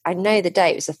I know the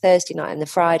day, it was a Thursday night, and the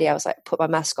Friday I was like, put my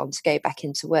mask on to go back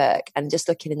into work, and just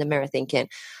looking in the mirror thinking,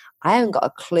 I haven't got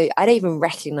a clue. I don't even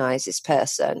recognize this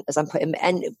person as I'm putting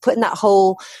that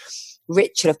whole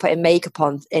ritual of putting makeup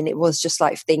on. And it was just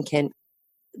like thinking,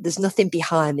 there's nothing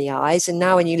behind the eyes. And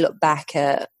now when you look back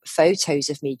at photos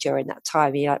of me during that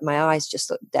time, my eyes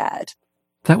just look dead.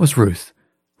 That was Ruth,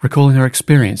 recalling her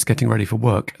experience getting ready for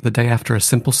work the day after a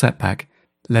simple setback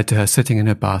led to her sitting in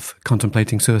her bath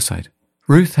contemplating suicide.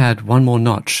 Ruth had one more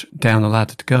notch down the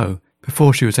ladder to go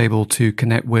before she was able to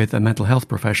connect with a mental health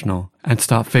professional and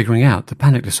start figuring out the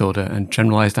panic disorder and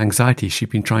generalized anxiety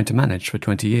she'd been trying to manage for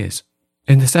 20 years.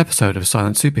 In this episode of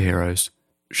Silent Superheroes,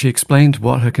 she explained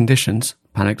what her conditions,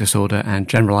 panic disorder and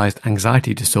generalized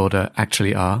anxiety disorder,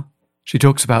 actually are. She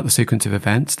talks about the sequence of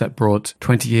events that brought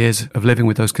 20 years of living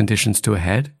with those conditions to a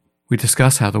head. We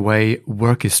discuss how the way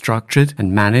work is structured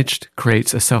and managed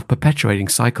creates a self-perpetuating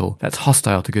cycle that's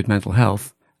hostile to good mental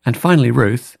health. And finally,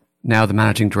 Ruth, now the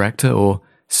managing director or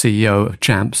CEO of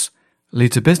Champs,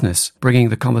 leads a business bringing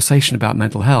the conversation about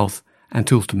mental health and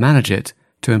tools to manage it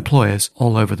to employers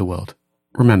all over the world.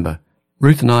 Remember,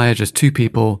 Ruth and I are just two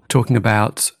people talking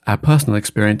about our personal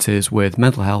experiences with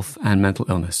mental health and mental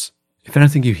illness. If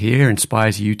anything you hear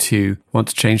inspires you to want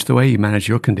to change the way you manage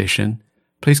your condition,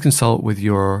 please consult with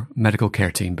your medical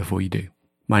care team before you do.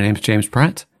 My name's James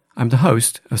Pratt. I'm the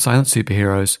host of Silent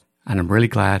Superheroes, and I'm really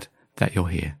glad that you're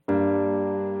here.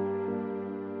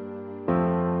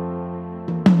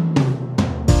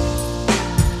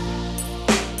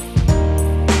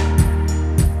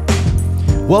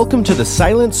 Welcome to the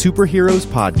Silent Superheroes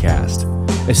podcast,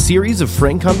 a series of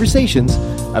frank conversations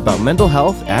about mental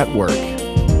health at work.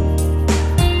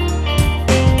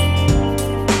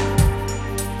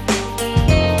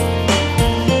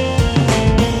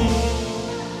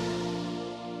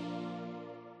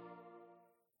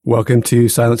 Welcome to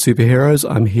Silent Superheroes.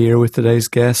 I'm here with today's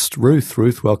guest, Ruth.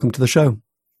 Ruth, welcome to the show.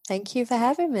 Thank you for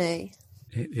having me.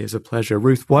 It is a pleasure.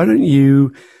 Ruth, why don't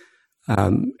you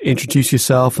introduce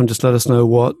yourself and just let us know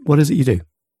what is it you do?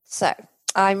 So,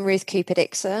 I'm Ruth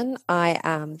Cooper-Dixon. I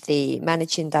am the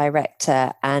Managing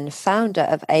Director and founder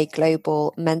of a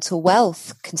global mental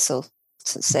wealth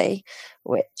consultancy,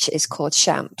 which is called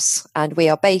Champs. And we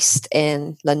are based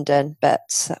in London,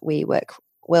 but we work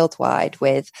worldwide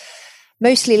with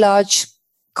mostly large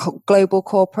global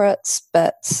corporates,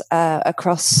 but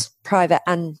across private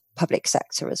and public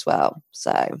sector as well.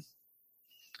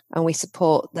 And we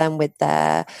support them with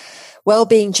their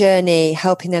well-being journey,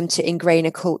 helping them to ingrain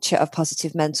a culture of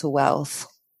positive mental wealth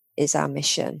is our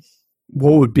mission.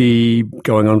 What would be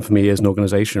going on for me as an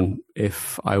organization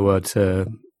if I were to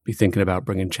be thinking about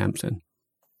bringing Champs in?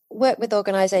 Work with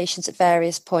organizations at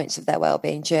various points of their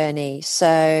well-being journey.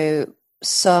 So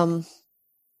some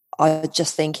are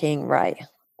just thinking, right,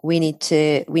 we need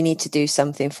to do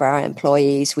something for our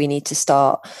employees. We need to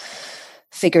start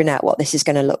figuring out what this is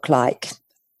going to look like.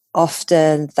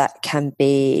 Often that can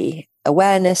be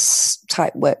awareness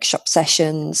type workshop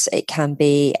sessions. It can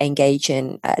be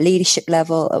engaging at a leadership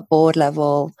level, at board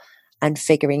level, and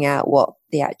figuring out what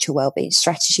the actual wellbeing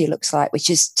strategy looks like, which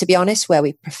is, to be honest, where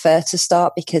we prefer to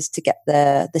start, because to get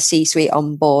the C-suite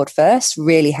on board first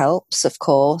really helps, of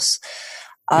course.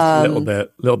 A little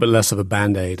bit less of a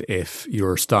Band-Aid if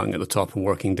you're starting at the top and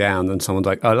working down than someone's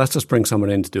like, oh, let's just bring someone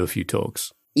in to do a few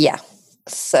talks. Yeah.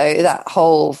 So that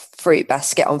whole fruit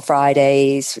basket on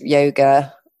Fridays,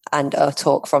 yoga and a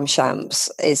talk from Champs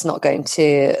is not going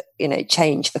to,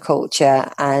 change the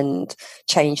culture and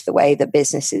change the way that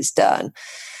business is done.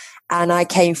 And I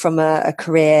came from a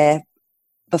career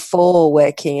before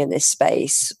working in this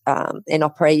space, in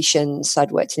operations.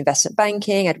 I'd worked in investment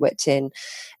banking, I'd worked in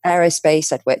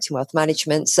aerospace, I'd worked in wealth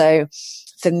management. So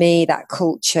for me, that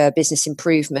culture, business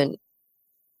improvement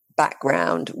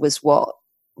background was what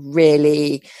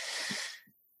really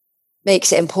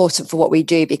makes it important for what we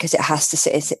do, because it has to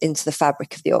sit into the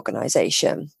fabric of the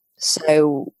organization.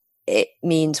 So it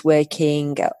means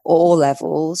working at all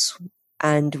levels,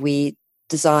 and we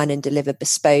design and deliver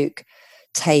bespoke,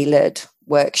 tailored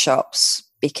workshops,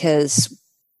 because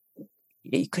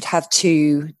you could have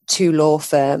two law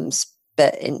firms,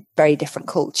 but in very different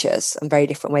cultures and very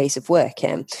different ways of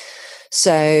working.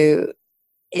 So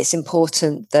it's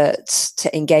important that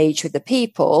to engage with the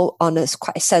people on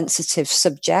quite a sensitive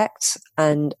subject,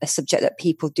 and a subject that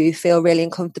people do feel really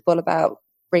uncomfortable about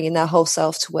bringing their whole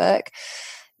self to work,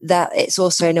 that it's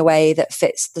also in a way that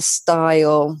fits the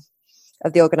style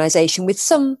of the organization, with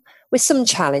some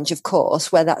challenge, of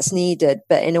course, where that's needed,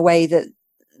 but in a way that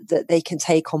they can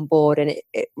take on board, and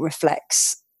it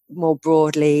reflects more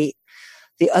broadly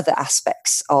the other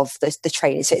aspects of the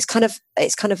training. So it's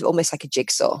kind of almost like a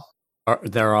jigsaw.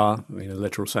 There are, in a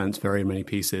literal sense, very many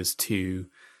pieces to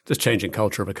just changing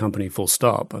culture of a company, full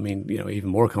stop. I mean, even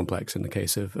more complex in the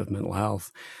case of mental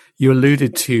health. You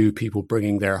alluded to people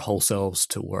bringing their whole selves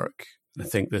to work. I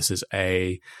think this is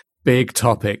a big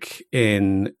topic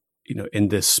in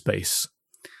this space.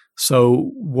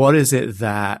 So what is it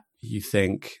that you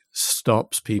think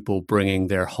stops people bringing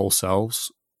their whole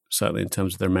selves, certainly in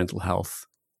terms of their mental health,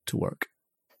 to work?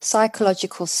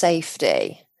 Psychological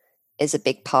safety is a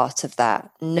big part of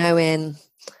that. Knowing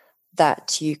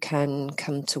that you can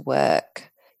come to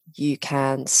work, you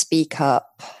can speak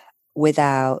up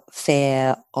without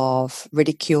fear of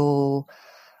ridicule,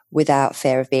 without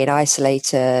fear of being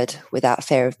isolated, without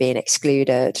fear of being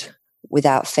excluded,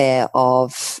 without fear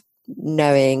of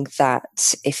knowing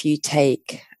that if you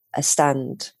take a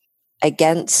stand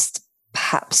against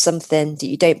perhaps something that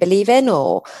you don't believe in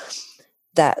or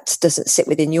that doesn't sit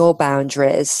within your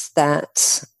boundaries,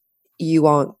 that you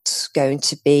aren't going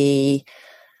to be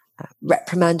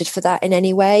reprimanded for that in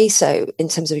any way. So in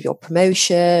terms of your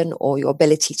promotion or your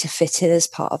ability to fit in as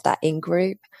part of that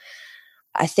in-group,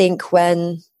 I think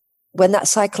when that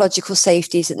psychological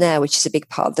safety isn't there, which is a big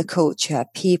part of the culture,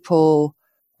 people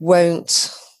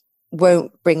won't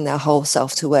bring their whole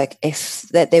self to work if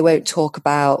they won't talk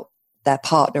about their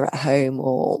partner at home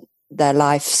or their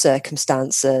life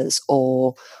circumstances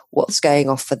or what's going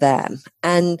on for them.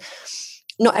 And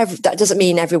that doesn't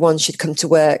mean everyone should come to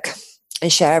work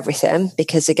and share everything,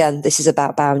 because again, this is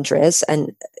about boundaries,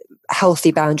 and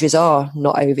healthy boundaries are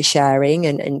not oversharing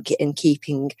and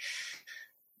keeping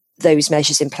those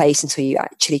measures in place until you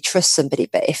actually trust somebody.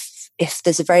 But if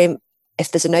there's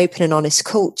an open and honest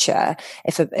culture,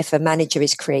 if a manager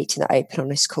is creating that open,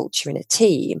 honest culture in a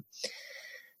team,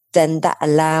 then that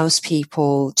allows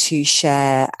people to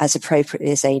share as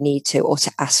appropriately as they need to, or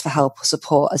to ask for help or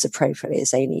support as appropriately as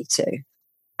they need to.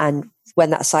 And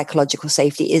when that psychological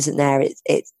safety isn't there,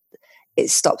 it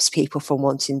stops people from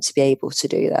wanting to be able to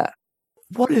do that.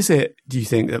 What is it, do you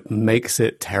think, that makes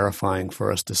it terrifying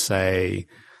for us to say,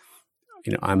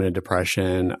 I'm in a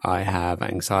depression, I have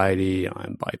anxiety,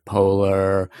 I'm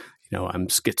bipolar, I'm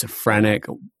schizophrenic?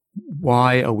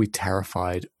 Why are we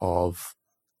terrified of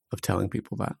telling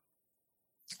people that?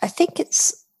 I think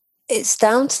it's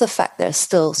down to the fact there's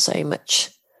still so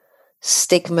much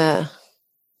stigma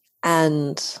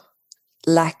and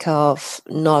lack of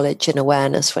knowledge and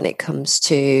awareness when it comes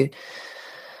to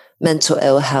mental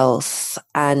ill health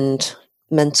and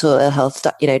mental ill health,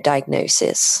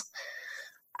 diagnosis.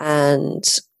 And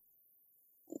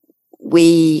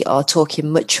we are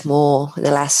talking much more in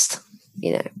the last,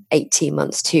 18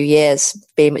 months, 2 years,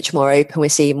 being much more open. We're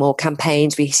seeing more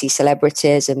campaigns. We see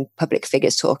celebrities and public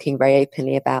figures talking very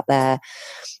openly about their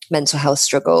mental health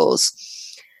struggles.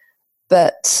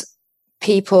 But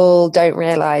people don't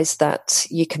realize that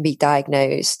you can be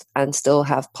diagnosed and still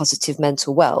have positive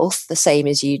mental wealth, the same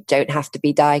as you don't have to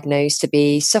be diagnosed to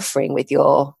be suffering with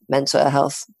your mental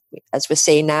health. As we're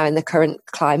seeing now in the current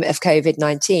climate of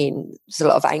COVID-19, there's a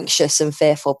lot of anxious and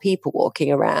fearful people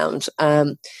walking around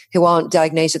who aren't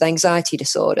diagnosed with anxiety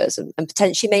disorders and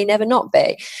potentially may never not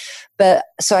be. But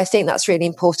so I think that's really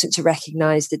important to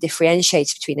recognize the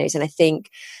differentiator between those. And I think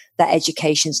that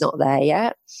education's not there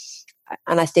yet.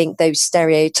 And I think those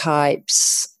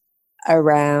stereotypes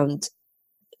around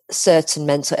certain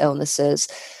mental illnesses,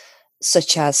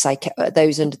 such as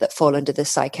those that fall under the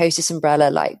psychosis umbrella,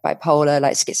 like bipolar,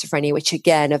 like schizophrenia, which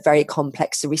again are very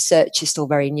complex. The research is still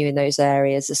very new in those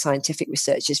areas. The scientific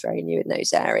research is very new in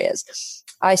those areas.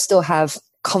 I still have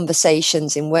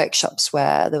conversations in workshops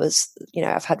where there was,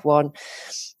 I've had one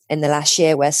in the last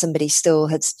year where somebody still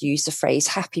had used the phrase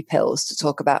happy pills to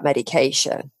talk about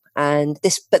medication.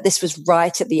 But this was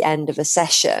right at the end of a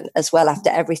session as well, after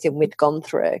everything we'd gone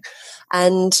through.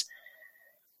 And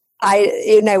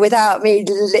without me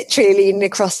literally leaning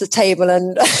across the table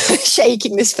and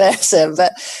shaking this person,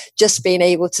 but just being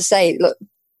able to say, look,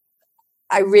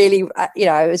 I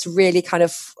was really kind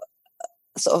of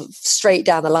sort of straight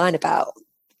down the line about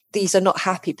these are not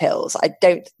happy pills. I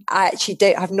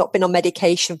have not been on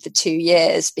medication for 2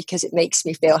 years because it makes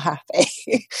me feel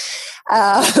happy.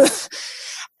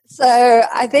 So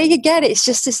I think, again, it's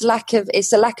just this lack of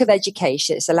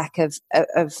education. It's a lack of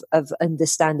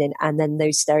understanding. And then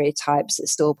those stereotypes that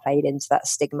still played into that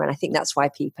stigma. And I think that's why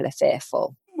people are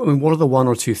fearful. I mean, what are the one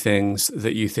or two things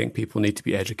that you think people need to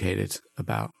be educated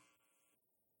about?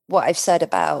 What I've said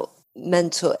about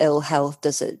mental ill health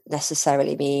doesn't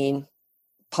necessarily mean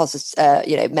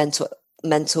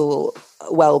mental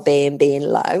well-being being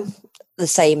low. The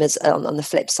same as on the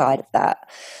flip side of that.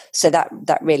 So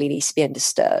that really needs to be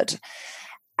understood.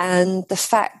 And the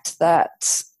fact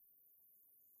that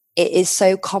it is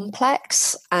so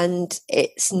complex, and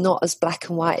it's not as black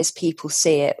and white as people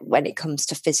see it when it comes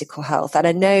to physical health. And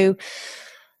I know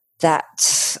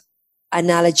that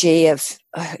analogy of,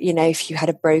 if you had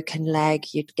a broken leg,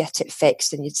 you'd get it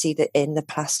fixed and you'd see that in the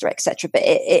plaster, etc. But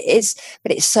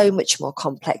it's so much more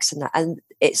complex than that. And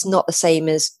it's not the same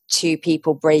as two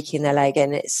people breaking their leg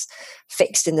and it's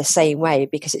fixed in the same way,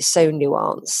 because it's so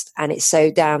nuanced and it's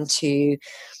so down to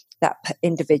that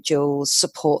individual's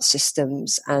support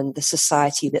systems and the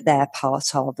society that they're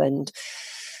part of and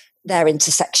their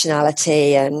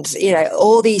intersectionality and,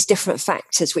 all these different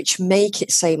factors which make it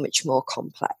so much more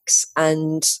complex.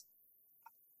 And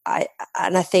I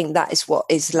think that is what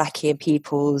is lacking in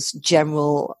people's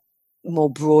general, more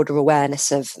broader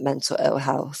awareness of mental ill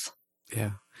health.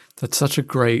 Yeah, that's such a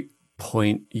great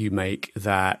point you make,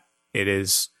 that it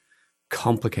is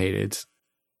complicated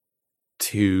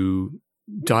to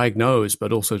diagnose,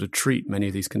 but also to treat many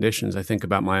of these conditions. I think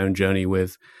about my own journey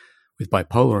with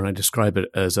bipolar, and I describe it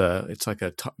as it's like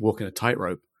walking a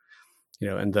tightrope,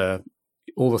 and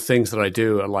all the things that I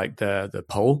do are like the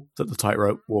pole that the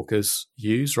tightrope walkers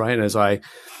use, right? And as I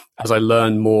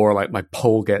learn more, like my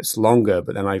pole gets longer,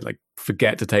 but then I like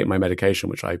forget to take my medication,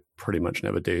 which I pretty much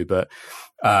never do. But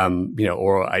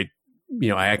or I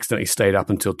accidentally stayed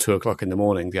up until 2:00 in the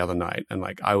morning the other night, and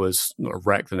like I was not a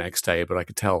wreck the next day, but I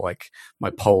could tell like my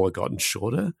pole had gotten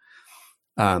shorter.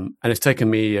 And it's taken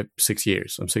me 6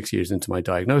 years. I'm 6 years into my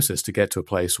diagnosis to get to a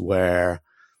place where,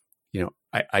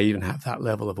 I even have that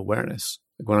level of awareness.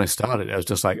 Like when I started, I was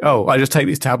just like, oh, I just take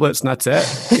these tablets and that's it.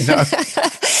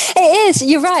 It is.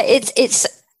 You're right.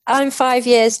 I'm 5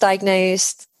 years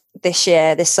diagnosed this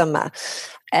summer,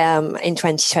 in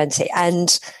 2020.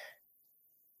 And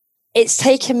it's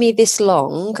taken me this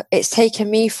long. It's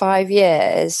taken me 5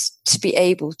 years to be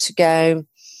able to go,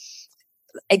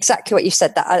 exactly what you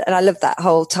said, that, and I love that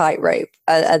whole tightrope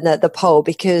and the pole,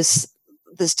 because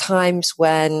there's times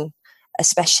when,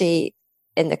 especially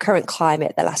in the current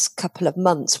climate, the last couple of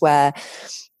months, where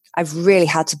I've really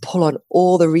had to pull on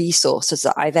all the resources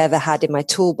that I've ever had in my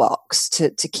toolbox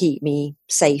to keep me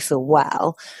safe and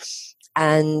well.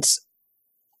 And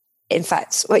in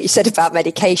fact, what you said about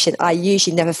medication, I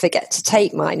usually never forget to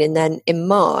take mine. And then in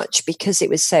March, because it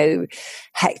was so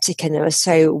hectic and I was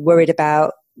so worried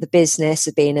about the business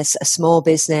of being a small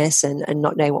business and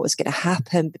not knowing what was going to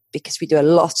happen, because we do a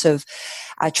lot of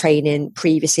our training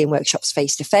previously in workshops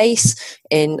face-to-face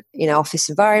in office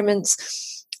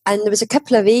environments. And there was a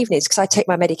couple of evenings, because I take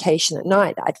my medication at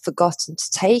night, that I'd forgotten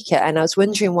to take it. And I was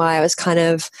wondering why I was kind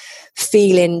of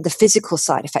feeling the physical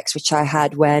side effects, which I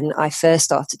had when I first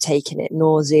started taking it,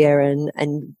 nausea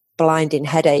and blinding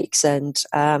headaches. And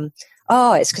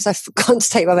it's because I've forgotten to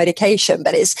take my medication.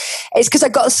 But it's because I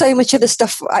got so much other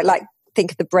stuff. I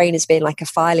think of the brain as being like a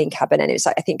filing cabinet. And it was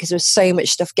like, I think because there was so much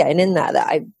stuff getting in there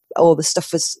that all the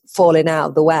stuff was falling out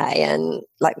of the way. And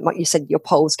like what you said, your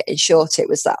pole's getting shorter. It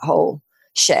was that whole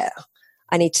shit,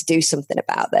 I need to do something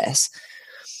about this.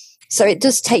 So it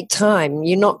does take time.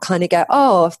 You're not kind of go,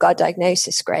 oh, I've got a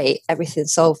diagnosis, great,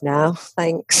 everything's solved now,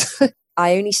 thanks.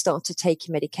 I only started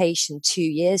taking medication 2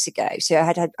 years ago. So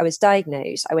I was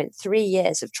diagnosed. I went 3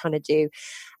 years of trying to do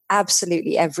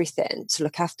absolutely everything to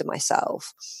look after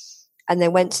myself, and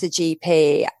then went to the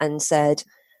GP and said,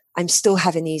 I'm still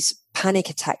having these panic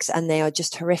attacks, and they are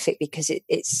just horrific because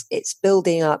it's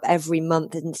building up every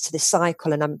month into the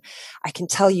cycle. And I can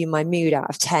tell you my mood out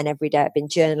of 10 every day. I've been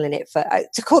journaling it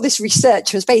to call this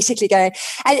research was basically going,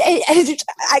 and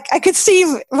I could see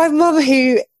my mum,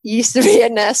 who used to be a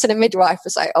nurse and a midwife,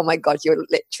 was like, oh my God, you're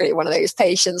literally one of those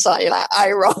patients, aren't you? Like,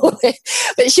 I roll it,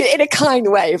 but she, in a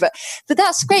kind way. But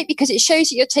that's great, because it shows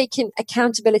that you're taking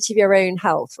accountability of your own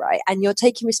health, right? And you're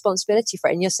taking responsibility for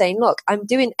it. And you're saying, look, I'm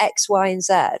doing X, Y, and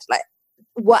Z. Like,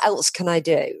 what else can I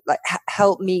do? Like,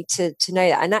 help me to know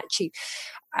that. And actually,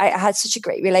 I had such a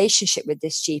great relationship with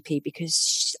this GP,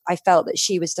 because I felt that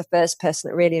she was the first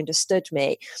person that really understood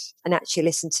me and actually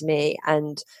listened to me.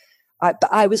 And but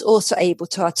I was also able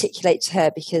to articulate to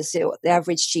her, because the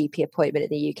average GP appointment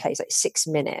in the UK is like 6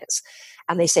 minutes,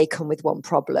 and they say come with one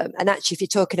problem. And actually, if you're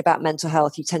talking about mental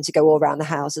health, you tend to go all around the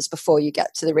houses before you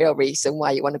get to the real reason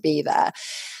why you want to be there.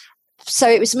 So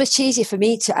it was much easier for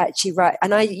me to actually write,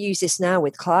 and I use this now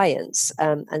with clients,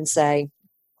 and say,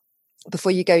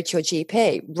 before you go to your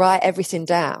GP, write everything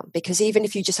down, because even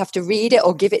if you just have to read it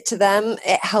or give it to them,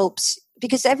 it helps,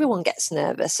 because everyone gets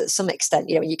nervous at some extent.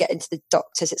 When you get into the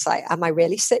doctors, it's like, am I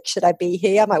really sick? Should I be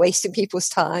here? Am I wasting people's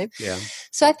time? Yeah.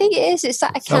 So I think it's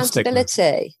that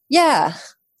accountability. Yeah,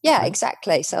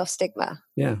 exactly. Self-stigma.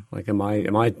 Yeah. Like, am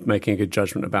I making a good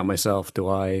judgment about myself? Do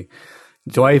I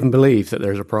even believe that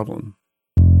there's a problem?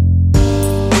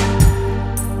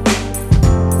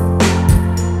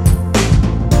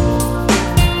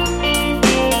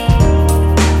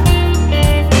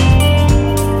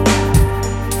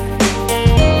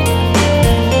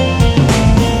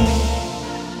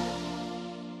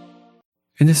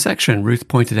 section, Ruth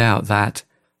pointed out that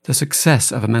the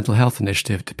success of a mental health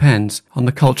initiative depends on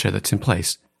the culture that's in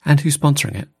place and who's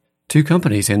sponsoring it. Two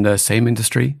companies in the same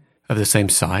industry, of the same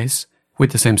size,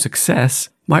 with the same success,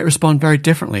 might respond very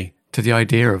differently to the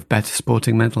idea of better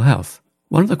supporting mental health.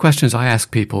 One of the questions I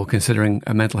ask people considering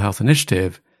a mental health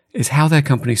initiative is how their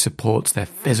company supports their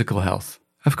physical health.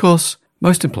 Of course,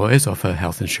 most employers offer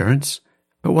health insurance,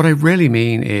 but what I really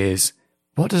mean is,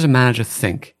 what does a manager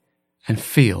think and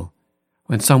feel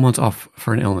when someone's off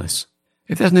for an illness?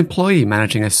 If there's an employee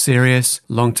managing a serious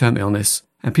long-term illness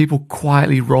and people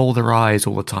quietly roll their eyes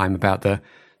all the time about the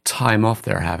time off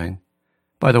they're having.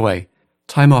 By the way,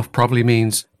 time off probably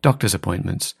means doctor's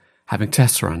appointments, having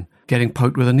tests run, getting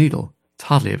poked with a needle. It's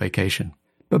hardly a vacation.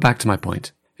 But back to my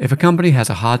point. If a company has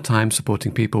a hard time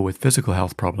supporting people with physical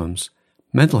health problems,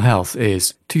 mental health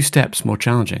is 2 steps more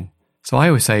challenging. So I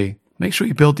always say, make sure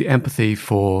you build the empathy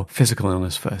for physical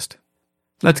illness first.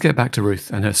 Let's get back to Ruth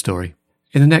and her story.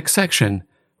 In the next section,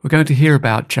 we're going to hear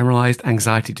about generalized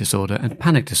anxiety disorder and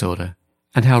panic disorder,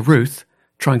 and how Ruth,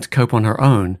 trying to cope on her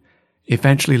own,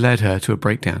 eventually led her to a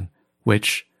breakdown,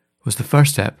 which was the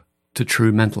first step to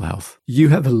true mental health. You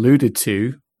have alluded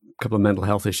to a couple of mental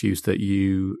health issues that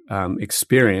you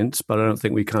experienced, but I don't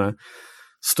think we kind of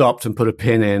stopped and put a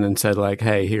pin in and said like,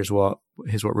 hey, here's what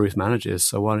Ruth manages.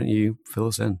 So why don't you fill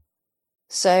us in?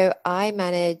 So I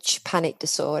manage panic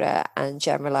disorder and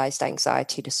generalized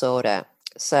anxiety disorder.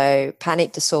 So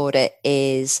panic disorder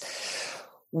is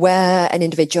where an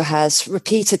individual has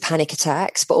repeated panic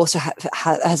attacks, but also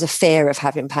has a fear of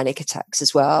having panic attacks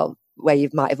as well, where you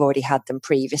might have already had them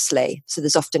previously. So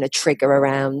there's often a trigger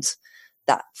around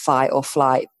that fight or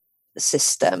flight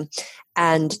system.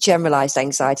 And generalized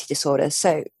anxiety disorder.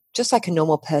 So just like a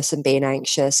normal person being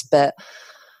anxious, but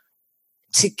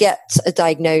to get a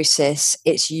diagnosis,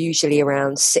 it's usually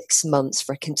around 6 months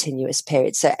for a continuous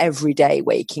period. So every day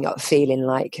waking up feeling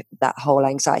like that whole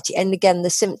anxiety. And again, the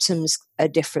symptoms are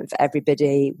different for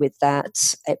everybody with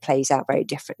that. It plays out very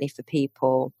differently for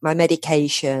people. My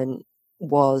medication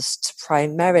was to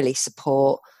primarily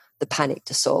support the panic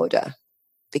disorder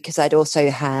because I'd also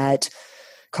had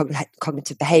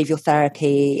cognitive behavioral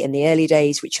therapy in the early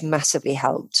days, which massively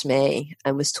helped me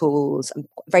and was tools and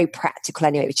very practical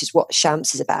anyway, which is what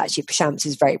Shamps is about. Actually, Shamps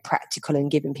is very practical and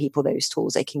giving people those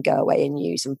tools they can go away and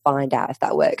use and find out if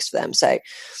that works for them. So,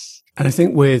 and I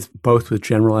think with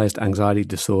generalized anxiety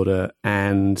disorder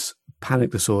and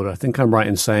panic disorder, I think I'm right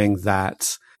in saying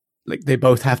that like they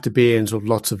both have to be in sort of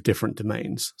lots of different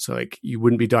domains. So like you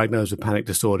wouldn't be diagnosed with panic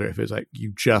disorder if it's like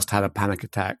you just had a panic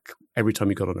attack every time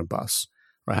you got on a bus.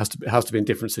 Right, it has to be in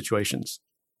different situations,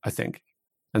 I think.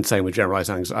 And same with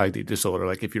generalized anxiety disorder.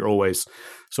 Like if you're always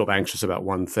sort of anxious about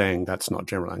one thing, that's not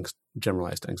generalized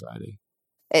anxiety.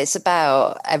 It's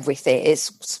about everything.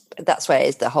 That's where it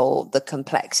is the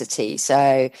complexity.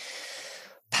 So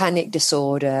panic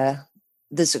disorder,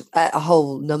 there's a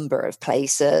whole number of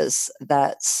places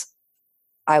that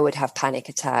I would have panic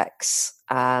attacks.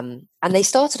 And they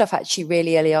started off actually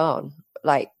really early on,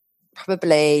 like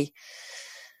probably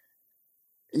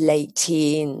late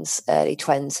teens, early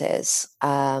 20s.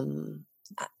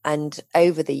 And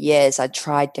over the years, I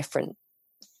tried different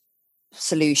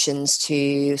solutions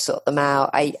to sort them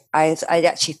out. I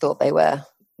actually thought they were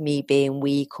me being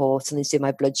weak or something to do with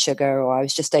my blood sugar, or I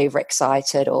was just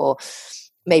overexcited, or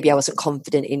maybe I wasn't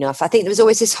confident enough. I think there was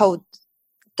always this whole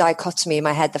dichotomy in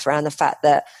my head around the fact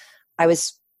that I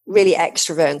was really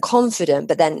extrovert and confident,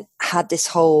 but then had this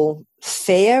whole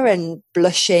fear and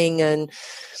blushing and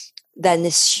then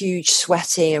this huge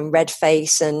sweating and red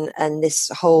face and this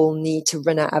whole need to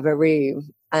run out of a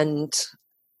room. And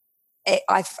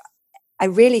I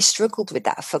really struggled with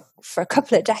that for a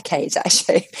couple of decades,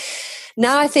 actually.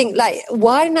 Now I think, like,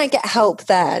 why didn't I get help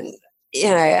then?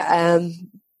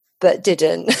 But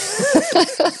didn't.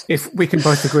 If we can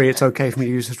both agree it's okay for me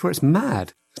to use this word, it's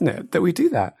mad, isn't it, that we do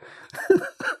that?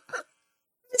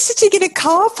 Sitting in a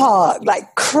car park,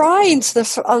 like crying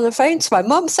on the phone to my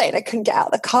mum, saying I couldn't get out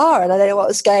of the car and I don't know what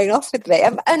was going off with me.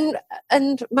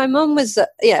 And my mum was,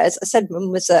 as I said, mum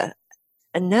was a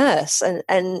nurse,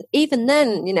 and even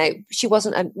then, she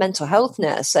wasn't a mental health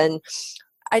nurse, and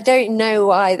I don't know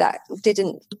why that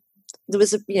didn't.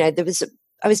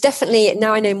 I was definitely,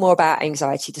 now I know more about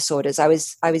anxiety disorders. I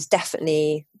was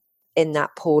definitely in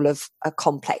that pool of a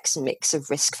complex mix of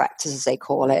risk factors, as they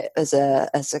call it, as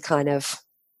a kind of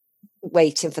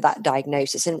waiting for that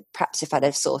diagnosis. And perhaps if I'd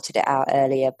have sorted it out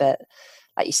earlier, but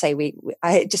like you say,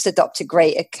 I just adopted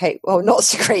not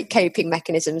so great coping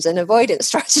mechanisms and avoidance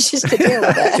strategies to deal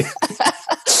with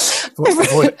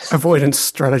it. Avoidance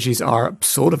strategies are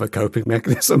sort of a coping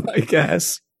mechanism, I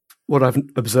guess. what I've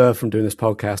observed from doing this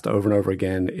podcast over and over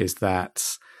again is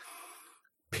that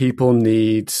people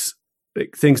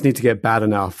things need to get bad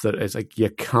enough that it's like you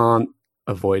can't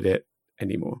avoid it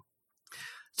anymore.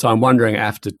 So I'm wondering,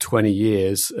 after 20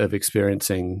 years of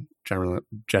experiencing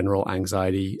general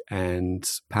anxiety and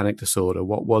panic disorder,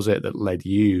 what was it that led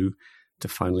you to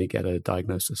finally get a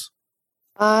diagnosis?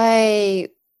 I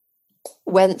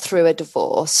went through a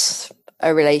divorce,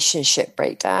 a relationship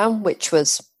breakdown, which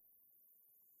was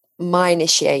my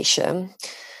initiation.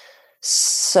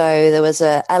 So there was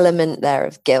an element there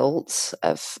of guilt,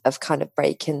 of kind of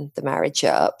breaking the marriage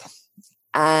up.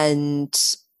 And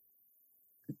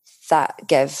that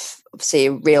gave obviously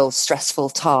a real stressful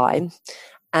time.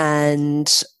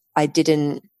 And I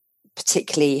didn't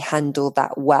particularly handle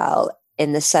that well,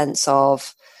 in the sense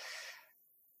of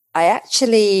I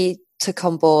actually took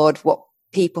on board what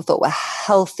people thought were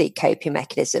healthy coping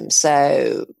mechanisms.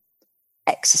 So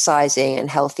exercising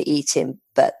and healthy eating,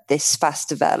 but this fast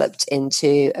developed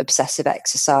into obsessive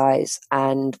exercise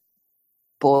and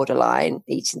borderline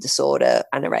eating disorder,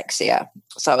 anorexia.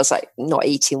 So I was like not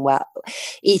eating well,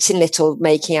 eating little,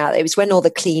 making out. It was when all the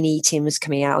clean eating was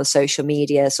coming out on social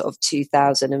media, sort of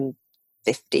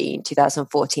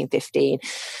 2014, 15.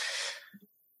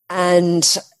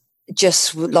 And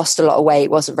just lost a lot of weight,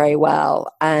 wasn't very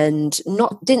well, and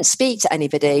didn't speak to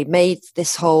anybody, made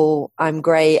this whole I'm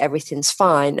great, everything's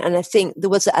fine. And I think there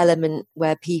was an element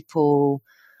where people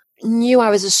knew I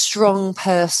was a strong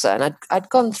person. I'd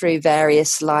gone through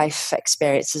various life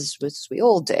experiences, as we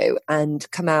all do, and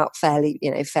come out fairly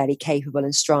capable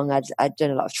and strong. I'd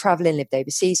done a lot of traveling, lived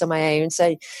overseas on my own,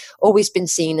 so always been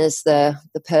seen as the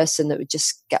person that would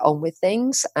just get on with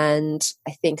things. And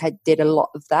I think I did a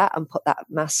lot of that and put that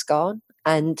mask on.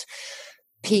 And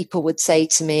people would say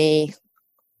to me,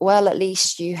 well, at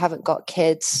least you haven't got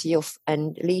kids,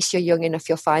 and at least you're young enough,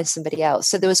 you'll find somebody else.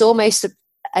 So there was almost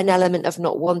an element of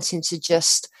not wanting to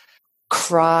just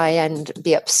cry and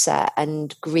be upset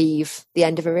and grieve the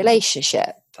end of a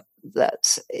relationship.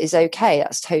 That is okay.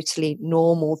 That's totally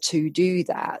normal to do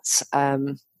that.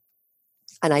 And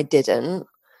I didn't.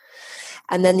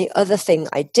 And then the other thing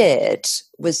I did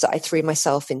was that I threw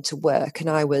myself into work, and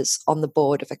I was on the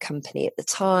board of a company at the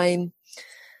time.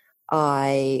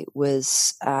 I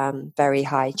was very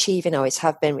high achieving, I always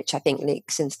have been, which I think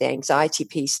links into the anxiety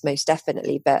piece most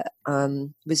definitely, but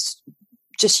was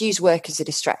just use work as a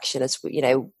distraction. As you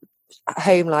know,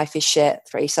 home life is shit,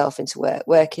 throw yourself into work,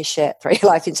 work is shit, throw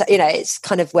your life into, it's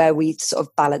kind of where we sort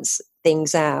of balance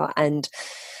things out. And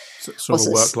sort of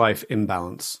work-life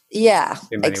imbalance. Yeah,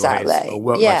 in many exactly. Ways. Or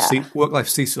work-life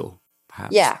Cecil,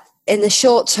 perhaps. Yeah. In the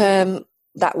short term,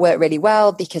 that worked really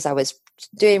well because I was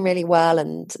doing really well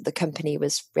and the company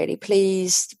was really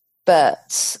pleased,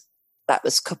 but that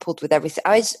was coupled with everything.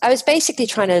 I was basically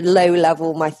trying to low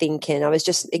level my thinking. I was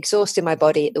just exhausting my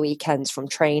body at the weekends from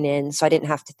training, so I didn't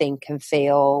have to think and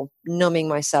feel, numbing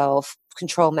myself,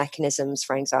 control mechanisms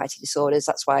for anxiety disorders.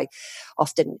 That's why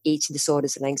often eating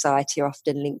disorders and anxiety are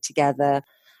often linked together.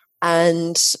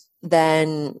 And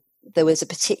then there was a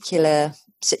particular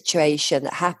situation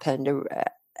that happened.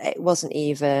 It wasn't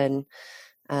even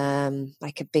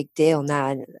like a big deal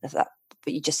now, but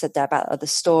you just said there about the other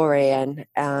story, and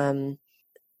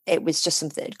it was just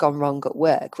something that had gone wrong at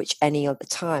work, which any other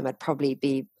time I'd probably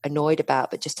be annoyed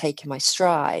about, but just taking my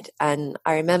stride. And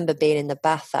I remember being in the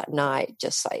bath that night,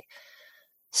 just like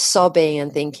sobbing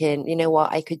and thinking, you know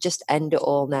what, I could just end it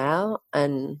all now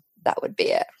and that would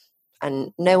be it.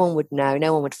 And no one would know,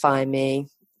 no one would find me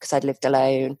because I'd lived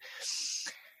alone.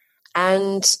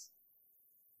 And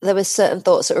there were certain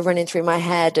thoughts that were running through my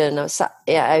head, and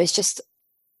I was just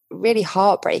really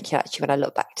heartbreaking actually when I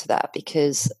look back to that,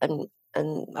 because and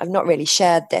I've not really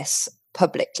shared this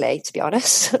publicly, to be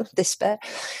honest, this bit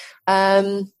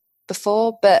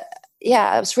before, but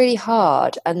yeah, it was really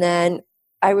hard. And then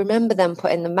I remember them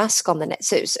putting the mask on the next.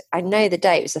 So I know the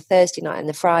day, it was a Thursday night, and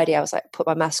the Friday I was like, put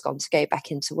my mask on to go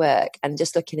back into work, and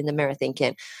just looking in the mirror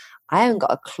thinking, I haven't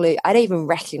got a clue. I don't even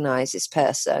recognize this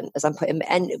person as I'm putting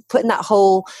that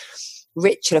whole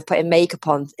ritual of putting makeup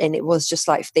on. And it was just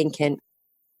like thinking,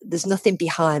 there's nothing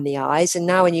behind the eyes. And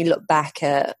now when you look back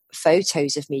at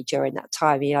photos of me during that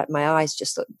time, like my eyes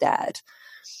just look dead.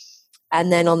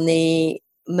 And then on the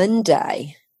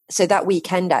Monday, so that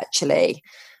weekend actually,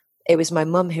 it was my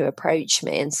mum who approached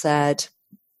me and said,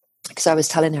 because I was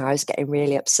telling her I was getting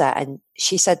really upset. And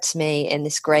she said to me in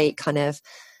this great kind of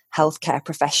healthcare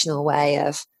professional way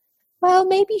of, well,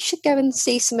 maybe you should go and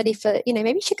see somebody for,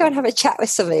 maybe you should go and have a chat with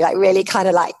somebody, like really kind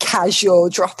of like casual,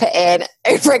 drop it in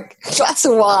over a glass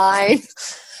of wine.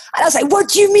 And I was like, what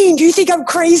do you mean? Do you think I'm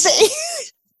crazy?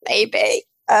 Maybe.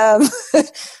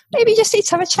 maybe you just need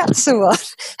to have a chat to someone.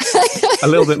 A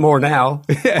little bit more now.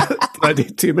 Yeah, I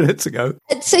did 2 minutes ago.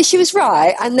 And so she was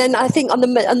right. And then I think on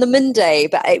the Monday,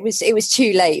 but it was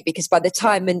too late, because by the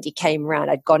time Monday came around,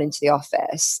 I'd gone into the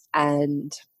office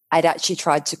and I'd actually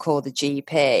tried to call the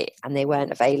GP and they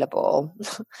weren't available.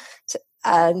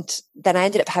 And then I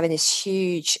ended up having this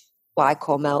huge, what I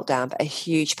call meltdown, but a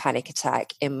huge panic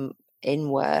attack in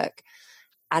work.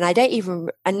 And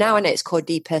and now I know it's called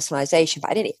depersonalization,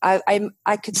 but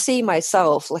I could see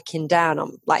myself looking down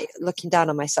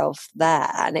on myself there.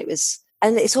 And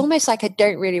it's almost like I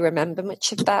don't really remember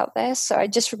much about this. So I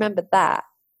just remembered that.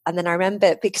 And then I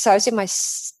remember, because I was in my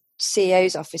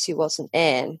CEO's office who wasn't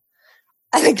in,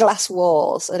 and the glass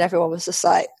walls, and everyone was just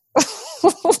like,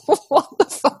 what the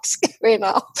fuck's going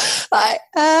on?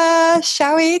 Like,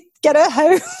 shall we get her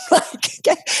home? Like,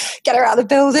 get her out of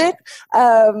the building.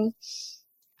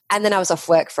 And then I was off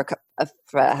work for a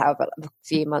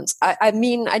few months. I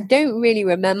mean, I don't really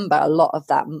remember a lot of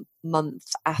that month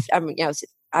after. I mean,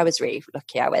 I was really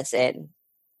lucky. I was in,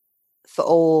 for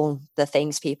all the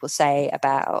things people say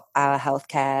about our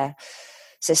healthcare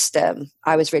system,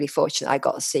 I was really fortunate. I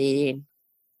got seen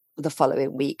the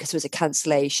following week because there was a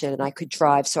cancellation and I could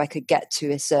drive, so I could get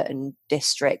to a certain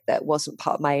district that wasn't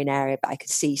part of my own area, but I could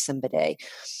see somebody.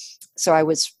 So I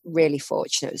was really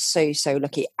fortunate. I was so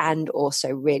lucky, and also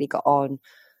really got on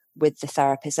with the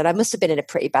therapist. And I must have been in a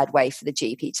pretty bad way for the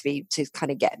GP to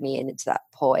kind of get me into that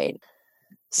point.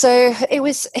 So it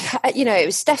was, it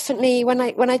was definitely when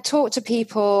I talk to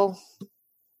people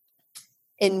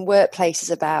in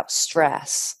workplaces about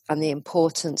stress and the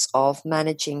importance of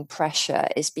managing pressure,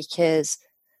 is because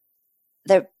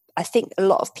I think a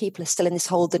lot of people are still in this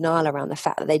whole denial around the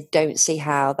fact that they don't see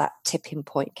how that tipping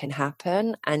point can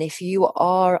happen. And if you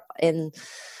are in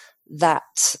that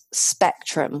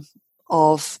spectrum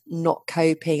of not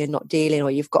coping and not dealing,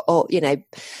 or you've got all,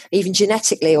 even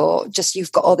genetically, or just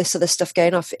you've got all this other stuff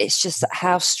going off, it's just that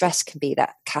how stress can be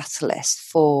that catalyst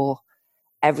for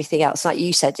everything else. Like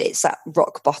you said, it's that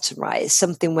rock bottom, right? It's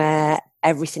something where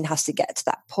everything has to get to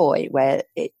that point where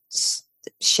it's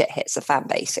shit hits the fan,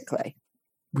 basically.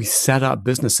 We set up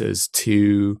businesses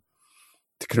to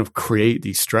kind of create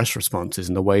these stress responses,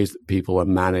 and the ways that people are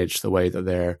managed, the way that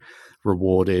they're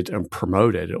rewarded and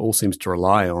promoted. It all seems to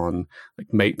rely on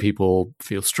make people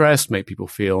feel stressed, make people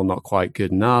feel not quite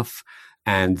good enough,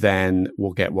 and then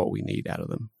we'll get what we need out of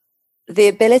them. The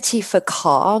ability for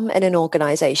calm in an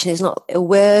organization is not a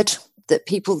word that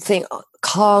people think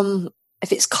calm.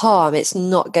 If it's calm, it's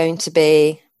not going to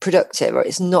be productive, or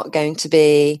it's not going to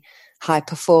be high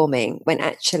performing, when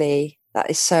actually that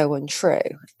is so untrue.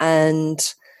 And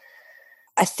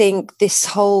I think this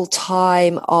whole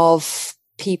time of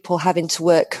people having to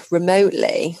work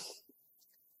remotely,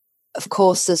 of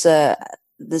course, there's a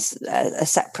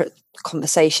separate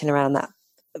conversation around that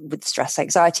with stress,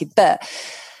 anxiety, but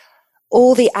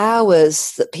all the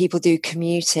hours that people do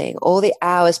commuting, all the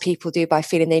hours people do by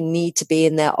feeling they need to be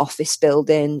in their office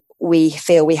building, we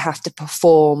feel we have to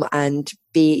perform and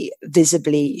be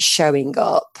visibly showing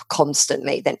up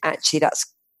constantly, then actually that's,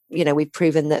 we've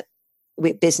proven that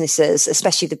with businesses,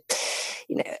 especially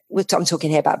I'm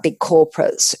talking here about big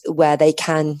corporates, where they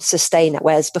can sustain it.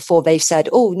 Whereas before they've said,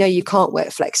 oh, no, you can't work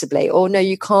flexibly, or no,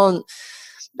 you can't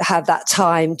have that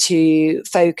time to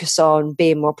focus on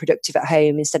being more productive at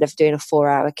home instead of doing a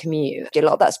 4-hour commute. A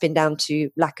lot of that's been down to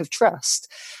lack of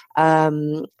trust.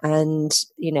 And,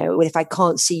 if I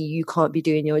can't see you can't be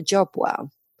doing your job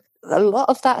well. A lot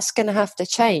of that's going to have to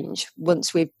change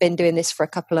once we've been doing this for a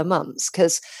couple of months,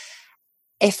 because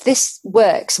if this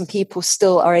works and people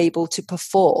still are able to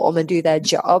perform and do their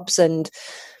jobs, and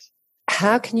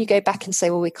how can you go back and say,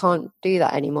 well, we can't do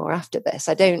that anymore after this?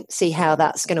 I don't see how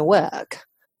that's going to work.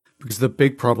 Because the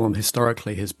big problem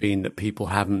historically has been that people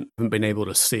haven't been able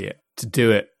to see it. To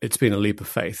do it, it's been a leap of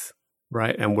faith,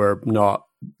 right? And we're not,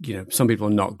 some people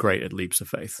are not great at leaps of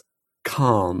faith.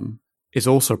 Calm is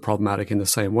also problematic in the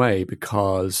same way,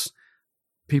 because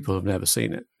people have never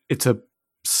seen it. It's a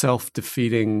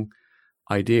self-defeating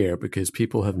idea, because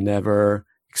people have never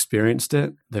experienced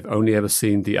it. They've only ever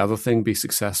seen the other thing be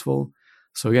successful.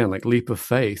 So again, leap of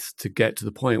faith to get to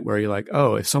the point where you're like,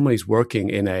 oh, if somebody's working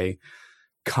in a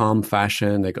calm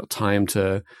fashion, they got time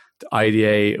to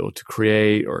ideate or to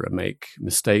create or to make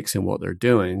mistakes in what they're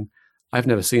doing. I've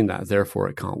never seen that, therefore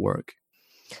it can't work.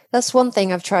 That's one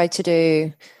thing I've tried to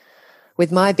do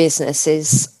with my business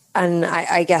is, and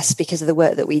I guess because of the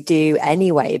work that we do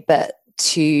anyway, but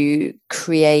to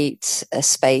create a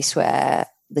space where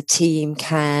the team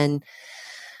can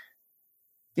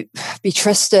be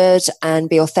trusted and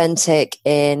be authentic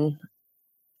in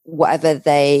whatever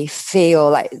they feel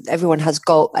like. Everyone has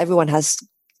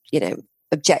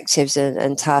objectives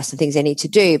and tasks and things they need to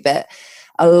do. But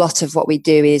a lot of what we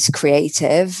do is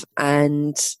creative,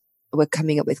 and we're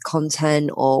coming up with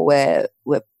content, or we're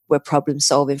problem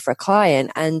solving for a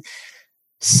client. And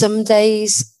some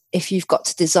days, if you've got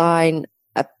to design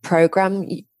a program,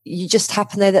 you just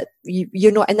happen there that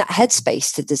you're not in that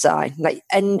headspace to design.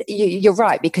 And you're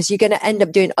right, because you're going to end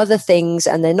up doing other things,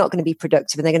 and they're not going to be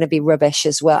productive, and they're going to be rubbish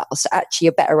as well. So actually,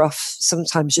 you're better off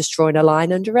sometimes just drawing a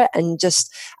line under it, and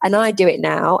I do it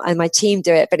now, and my team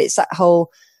do it. But it's that whole,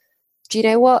 do you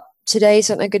know what? Today's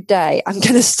not a good day. I'm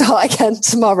going to start again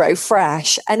tomorrow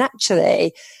fresh. And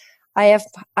actually, I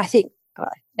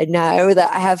know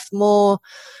that I have more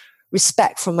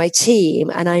respect from my team,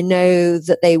 and I know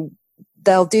that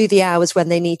they'll do the hours when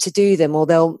they need to do them, or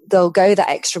they'll go that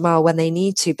extra mile when they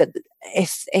need to. But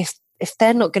if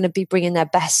they're not going to be bringing their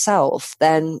best self,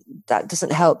 then that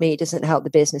doesn't help me, doesn't help the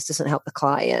business, doesn't help the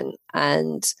client.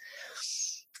 And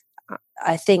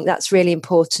I think that's really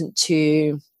important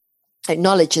to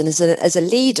acknowledge. And as a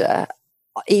leader,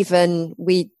 even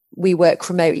we work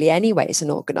remotely anyway as an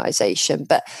organization,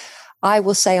 but I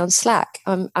will say on Slack,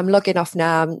 I'm logging off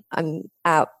now, I'm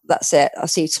out, that's it, I'll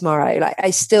see you tomorrow. Like, I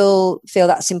still feel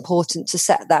that's important to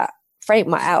set that frame.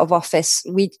 My out of office,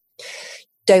 we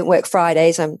don't work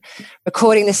Fridays. I'm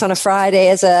recording this on a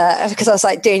Friday because I was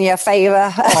like doing you a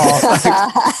favor.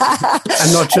 Oh,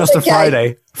 and not just a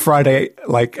Friday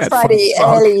like at Friday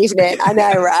early evening. I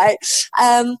know, right?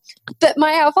 But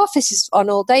my out of office is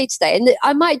on all day today, and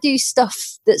I might do stuff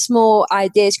that's more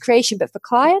ideas creation. But for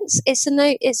clients, it's a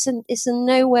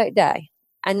no work day,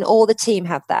 and all the team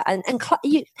have that.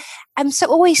 I'm so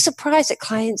always surprised that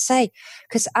clients say,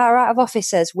 because our out of office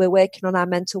says we're working on our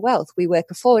mental wealth. We work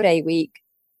a 4-day week.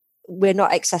 We're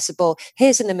not accessible.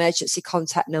 Here's an emergency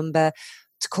contact number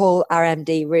to call our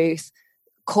MD, Ruth.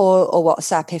 Call or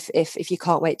WhatsApp if you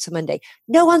can't wait till Monday.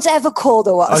 No one's ever called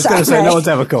or WhatsApp. I was going to say, no one's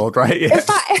ever called, right? Yeah.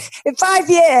 In 5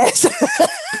 years.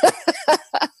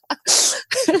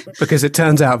 Because it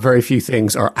turns out very few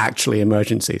things are actually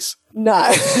emergencies.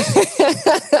 No.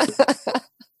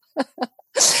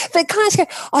 But clients go,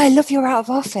 oh, I love your out of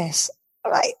office.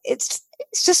 All right. It's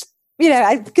just,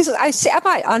 because I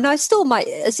still might,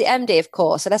 as the MD, of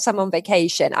course, unless I'm on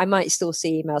vacation, I might still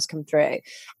see emails come through,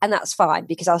 and that's fine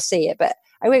because I'll see it, but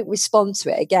I won't respond to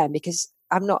it again because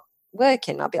I'm not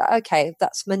working. I'll be like, okay,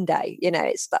 that's Monday,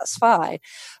 that's fine.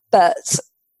 But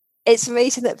it's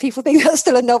amazing that people think that's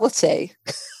still a novelty.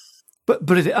 But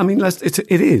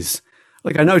it is.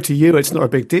 Like, I know to you it's not a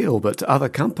big deal, but to other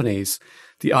companies,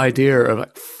 the idea of a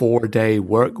 4-day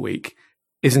work week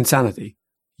is insanity.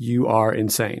 You are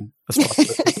insane.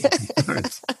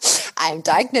 I'm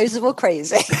diagnosable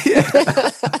crazy.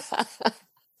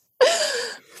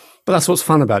 But that's what's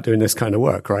fun about doing this kind of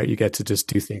work, right? You get to just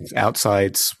do things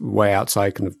way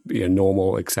outside kind of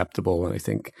normal, acceptable. And I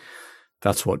think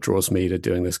that's what draws me to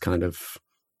doing this kind of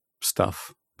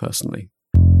stuff personally.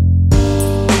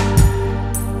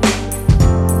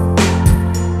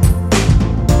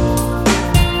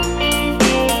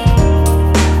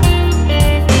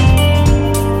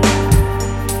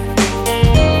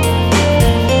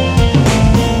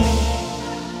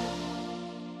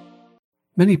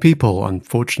 Many people,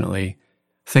 unfortunately,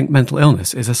 think mental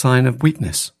illness is a sign of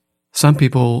weakness. Some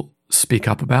people speak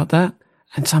up about that,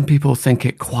 and some people think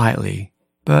it quietly.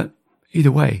 But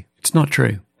either way, it's not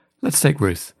true. Let's take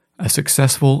Ruth, a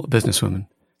successful businesswoman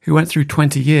who went through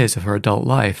 20 years of her adult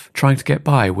life trying to get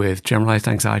by with generalized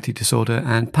anxiety disorder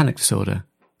and panic disorder.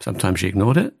 Sometimes she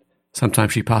ignored it.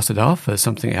 Sometimes she passed it off as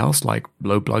something else like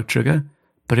low blood sugar.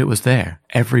 But it was there,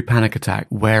 every panic attack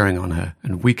wearing on her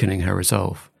and weakening her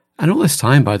resolve. And all this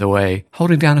time, by the way,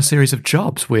 holding down a series of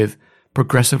jobs with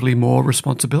progressively more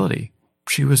responsibility.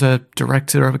 She was a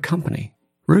director of a company.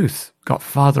 Ruth got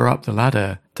farther up the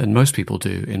ladder than most people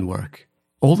do in work,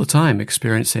 all the time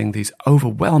experiencing these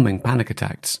overwhelming panic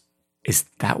attacks. Is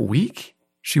that weak?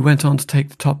 She went on to take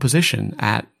the top position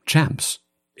at Champs.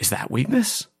 Is that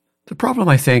weakness? The problem,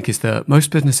 I think, is that most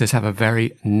businesses have a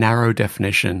very narrow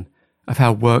definition of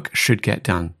how work should get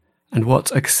done and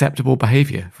what's acceptable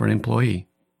behavior for an employee.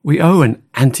 We owe an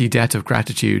anti-debt of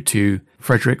gratitude to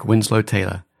Frederick Winslow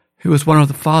Taylor, who was one of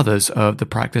the fathers of the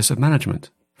practice of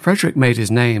management. Frederick made his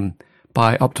name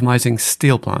by optimizing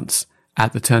steel plants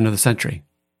at the turn of the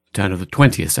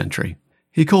 20th century.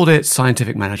 He called it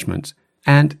scientific management,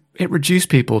 and it reduced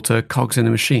people to cogs in a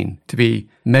machine, to be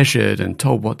measured and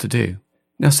told what to do.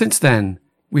 Now, since then,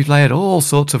 we've layered all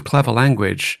sorts of clever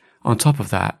language on top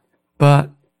of that, but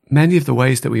many of the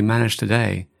ways that we manage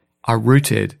today are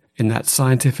rooted in that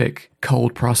scientific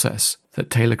cold process that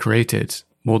Taylor created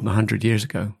more than 100 years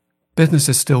ago.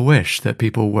 Businesses still wish that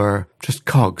people were just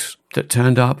cogs that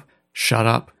turned up, shut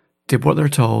up, did what they're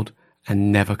told,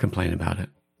 and never complain about it.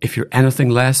 If you're anything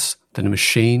less than a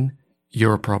machine,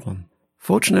 you're a problem.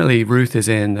 Fortunately, Ruth is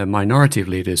in a minority of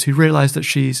leaders who realize that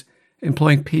she's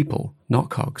employing people, not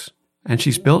cogs. And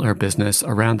she's built her business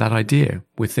around that idea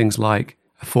with things like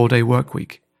a 4-day work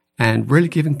week and really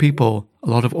giving people a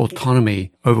lot of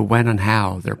autonomy over when and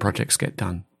how their projects get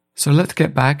done. So let's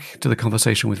get back to the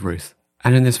conversation with Ruth.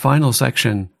 And in this final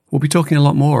section, we'll be talking a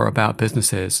lot more about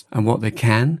businesses and what they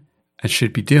can and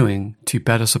should be doing to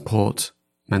better support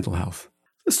mental health.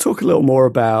 Let's talk a little more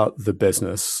about the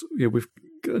business. We've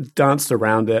danced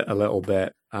around it a little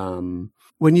bit.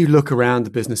 When you look around the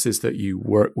businesses that you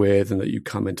work with and that you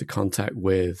come into contact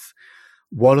with,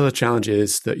 what are the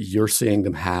challenges that you're seeing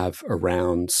them have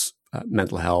around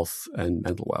mental health and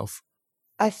mental wealth?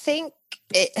 I think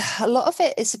a lot of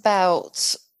it is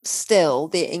about still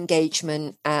the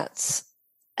engagement at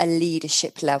a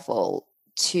leadership level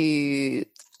to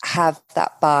have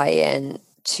that buy-in,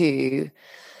 to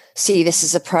see this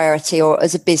as a priority or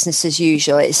as a business as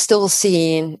usual. It's still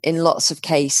seen in lots of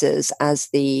cases as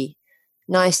the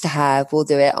nice to have. We'll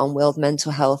do it on World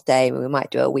Mental Health Day, and we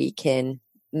might do a week in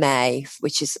May,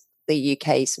 which is the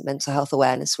UK's Mental Health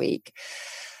Awareness Week.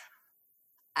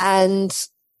 And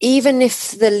even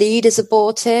if the leaders are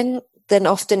bought in, then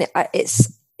often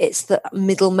it's the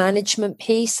middle management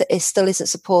piece that still isn't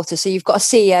supported. So you've got a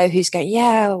CEO who's going,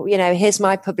 yeah, here's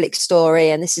my public story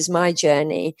and this is my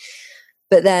journey.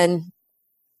 But then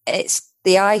it's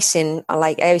the icing. I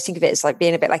always think of it as like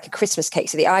being a bit like a Christmas cake.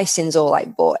 So the icing's all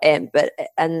like bought in,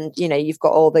 and you've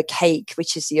got all the cake,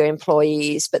 which is your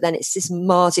employees, but then it's this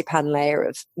marzipan layer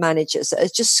of managers that are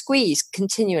just squeezed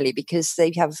continually because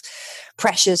they have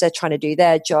pressures. They're trying to do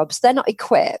their jobs. They're not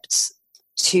equipped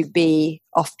to be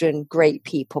often great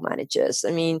people managers.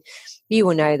 I mean, you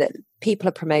will know that people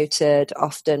are promoted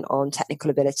often on technical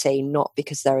ability, not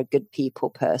because they're a good people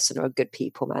person or a good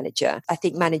people manager. I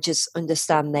think managers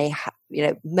understand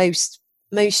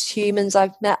most humans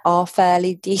I've met are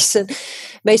fairly decent.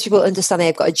 Most people understand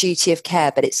they've got a duty of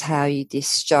care, but it's how you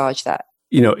discharge that.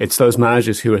 It's those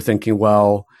managers who are thinking,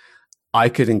 well, I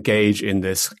could engage in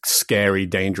this scary,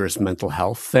 dangerous mental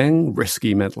health thing,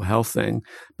 risky mental health thing.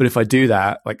 But if I do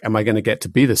that, am I going to get to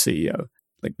be the CEO?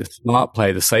 The smart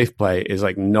play, the safe play is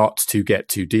not to get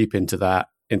too deep into that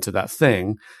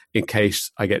thing in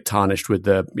case I get tarnished with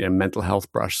the mental health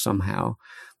brush somehow,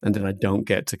 and then I don't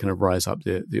get to kind of rise up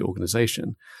the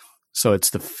organization. So it's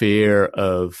the fear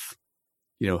of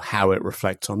how it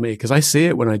reflects on me, because I see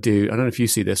it when I do. I don't know if you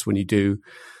see this when you do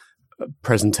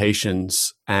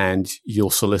presentations and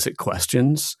you'll solicit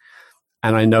questions,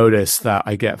 and I notice that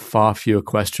I get far fewer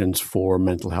questions for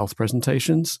mental health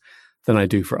presentations than I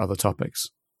do for other topics.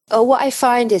 Oh, what I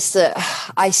find is that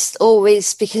I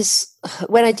always, because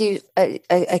when I do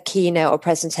a keynote or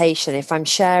presentation, if I'm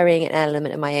sharing an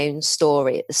element of my own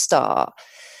story at the start,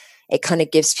 it kind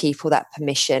of gives people that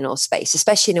permission or space,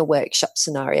 especially in a workshop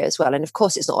scenario as well. And of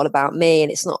course, it's not all about me,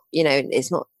 and it's not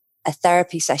a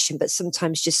therapy session, but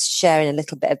sometimes just sharing a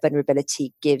little bit of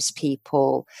vulnerability gives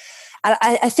people. And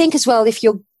I think as well, if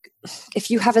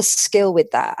you have a skill with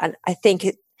that, and I think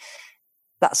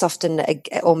that's often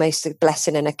almost a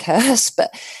blessing and a curse. But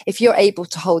if you're able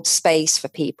to hold space for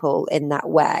people in that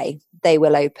way, they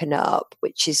will open up,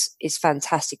 which is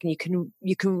fantastic. And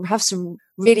you can have some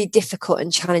really difficult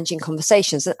and challenging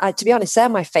conversations. And to be honest, they're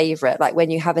my favorite. Like when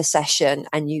you have a session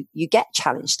and you get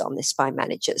challenged on this by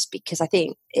managers, because I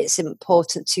think it's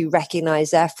important to recognize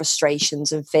their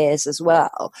frustrations and fears as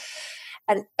well.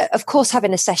 And of course,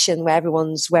 having a session where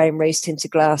everyone's wearing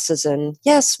rose-tinted glasses and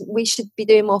yes, we should be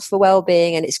doing more for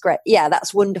well-being and it's great. Yeah,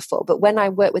 that's wonderful. But when I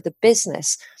work with a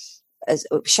business, as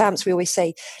Shams, we always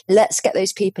say, let's get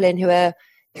those people in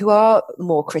who are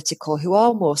more critical, who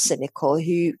are more cynical,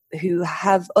 who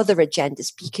have other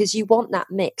agendas, because you want that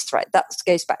mix, right? That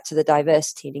goes back to the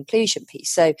diversity and inclusion piece.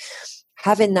 So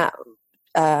having that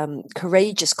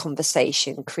courageous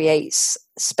conversation creates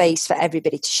space for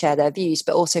everybody to share their views,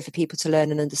 but also for people to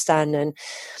learn and understand. And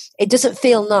it doesn't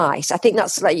feel nice. I think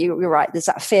that's you're right. There's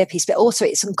that fear piece, but also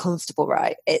it's uncomfortable,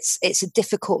 right? It's a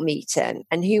difficult meeting,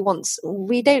 and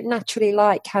we don't naturally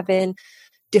like having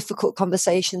difficult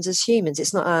conversations as humans.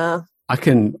 It's not I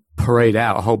can parade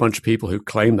out a whole bunch of people who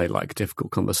claim they like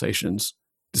difficult conversations,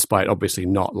 despite obviously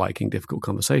not liking difficult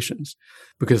conversations,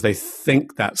 because they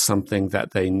think that's something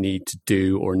that they need to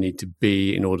do or need to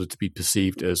be in order to be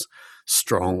perceived as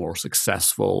strong or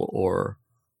successful or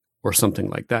something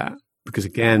like that. Because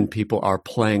again, people are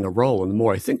playing a role. And the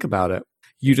more I think about it,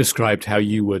 you described how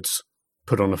you would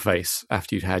put on a face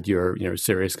after you'd had your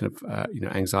serious kind of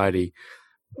anxiety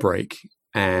break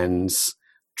and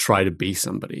try to be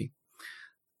somebody.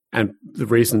 And the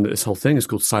reason that this whole thing is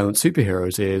called Silent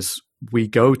Superheroes is we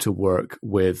go to work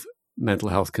with mental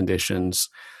health conditions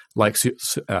like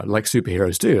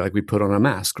superheroes do. Like we put on a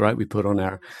mask, right? We put on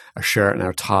our shirt and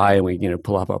our tie, and we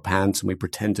pull up our pants and we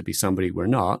pretend to be somebody we're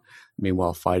not.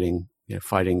 Meanwhile, fighting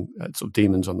sort of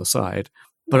demons on the side.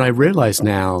 But I realize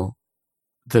now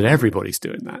that everybody's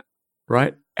doing that,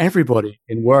 right? Everybody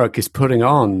in work is putting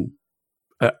on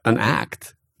an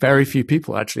act. Very few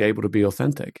people are actually able to be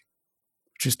authentic,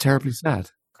 which is terribly sad.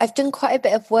 I've done quite a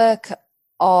bit of work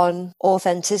on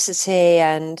authenticity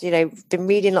and, been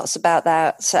reading lots about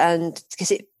that. And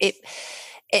because it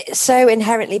so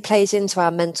inherently plays into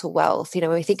our mental wealth. When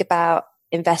we think about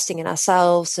investing in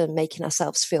ourselves and making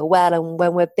ourselves feel well, and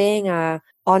when we're being our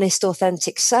honest,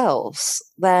 authentic selves,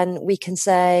 then we can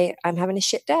say, I'm having a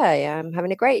shit day, I'm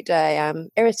having a great day, I'm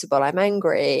irritable, I'm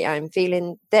angry, I'm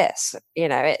feeling this.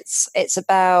 It's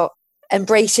about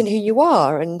embracing who you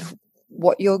are and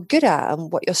what you're good at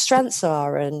and what your strengths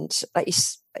are. And like you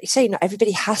say, not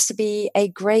everybody has to be a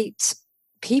great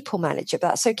people manager, but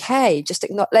that's okay. Just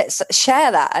let's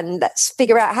share that and let's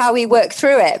figure out how we work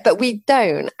through it. But we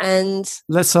don't. And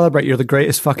let's celebrate you're the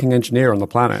greatest fucking engineer on the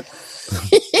planet.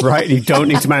 Right? You don't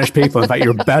need to manage people. In fact,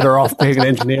 you're better off being an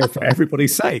engineer for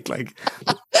everybody's sake. Like,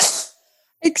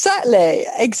 exactly.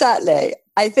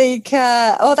 I think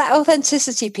that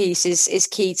authenticity piece is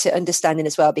key to understanding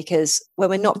as well, because when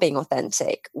we're not being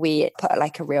authentic, we put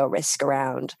like a real risk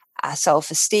around our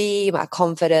self-esteem, our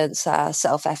confidence, our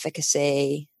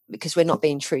self-efficacy, because we're not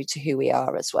being true to who we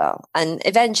are as well. And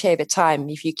eventually over time,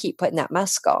 if you keep putting that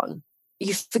mask on,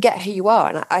 you forget who you are.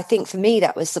 And I think for me,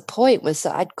 that was the point, was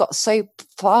that I'd got so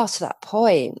far to that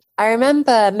point. I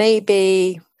remember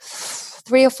maybe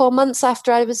 3 or 4 months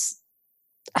after I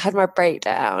had my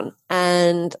breakdown,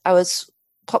 and I was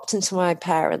popped into my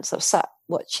parents. I was sat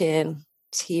watching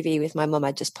TV with my mum.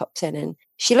 I just popped in, and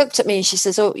she looked at me and she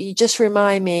says, "Oh, you just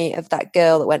remind me of that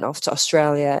girl that went off to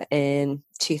Australia in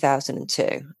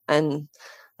 2002. And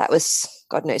that was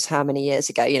God knows how many years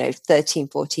ago, 13,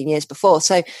 14 years before.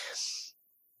 So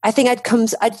I think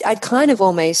I'd kind of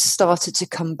almost started to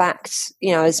come back,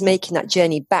 I was making that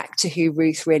journey back to who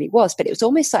Ruth really was, but it was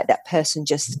almost like that person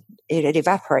it had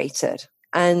evaporated.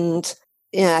 And,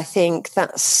 I think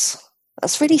that's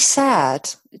really sad,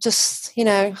 just,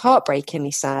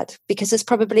 heartbreakingly sad, because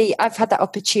I've had that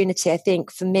opportunity. I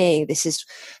think for me, this is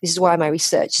why my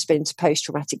research has been into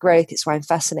post-traumatic growth. It's why I'm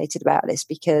fascinated about this,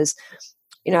 because,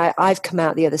 I've come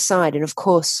out the other side. And of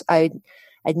course, I'd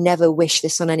never wish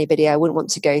this on anybody. I wouldn't want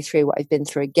to go through what I've been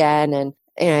through again. And,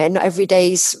 and not every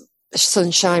day's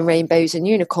sunshine, rainbows and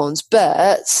unicorns,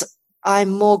 but I'm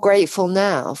more grateful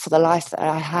now for the life that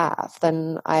I have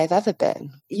than I've ever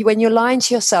been. When you're lying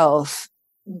to yourself,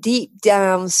 deep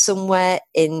down somewhere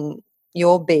in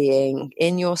your being,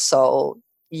 in your soul,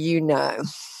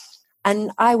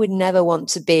 And I would never want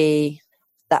to be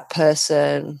that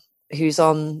person who's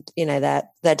on, their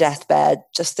deathbed,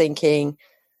 just thinking,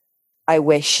 I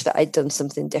wish that I'd done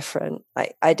something different.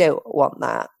 I don't want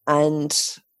that. And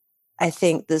I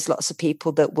think there's lots of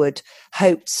people that would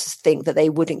hope to think that they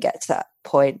wouldn't get to that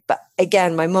point. But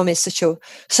again, my mum is such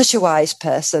a wise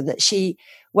person that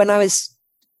when I was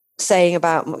saying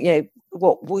about,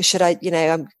 what should I,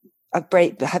 I'm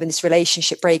having this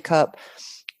relationship breakup,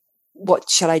 what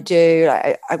should I do?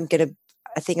 I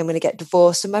think I'm going to get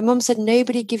divorced. And my mum said,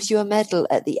 nobody gives you a medal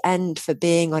at the end for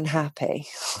being unhappy.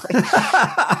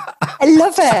 I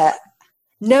love it.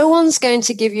 No one's going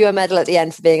to give you a medal at the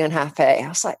end for being unhappy. I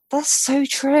was like, that's so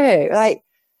true. Like,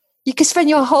 you could spend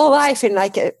your whole life in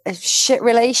like a shit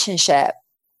relationship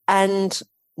and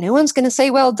no one's going to say,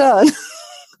 well done.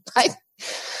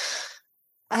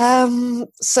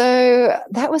 So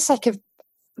that was like a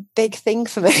big thing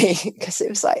for me, because it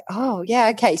was like, oh yeah,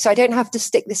 okay. So I don't have to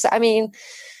stick this. I mean,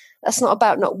 that's not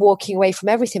about not walking away from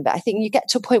everything, but I think you get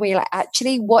to a point where you're like,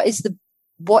 actually, what is the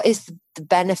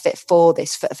benefit for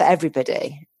this for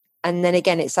everybody? And then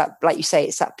again, it's that, like you say,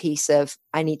 it's that piece of,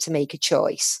 I need to make a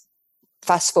choice.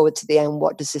 Fast forward to the end,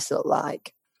 what does this look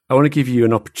like? I want to give you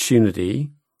an opportunity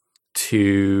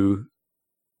to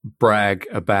brag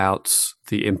about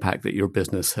the impact that your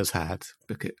business has had.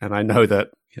 And I know that,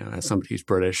 as somebody who's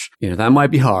British, that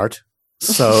might be hard.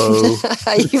 So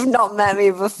you've not met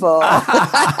me before.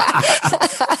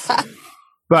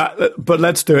 But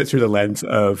let's do it through the lens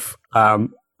of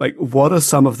what are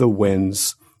some of the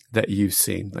wins that you've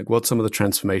seen? Like, what's some of the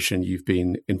transformation you've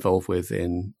been involved with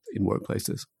in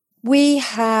workplaces? We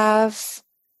have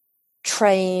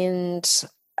trained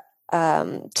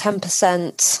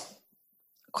 10%,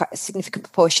 quite a significant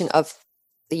proportion of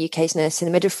the UK's Nursing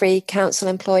and Midwifery Council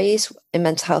employees in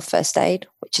mental health first aid,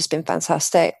 which has been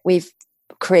fantastic. We've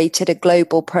created a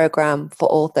global program for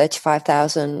all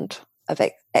 35,000 of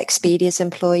Expedia's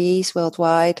employees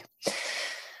worldwide,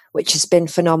 which has been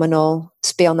phenomenal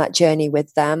to be on that journey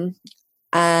with them.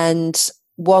 And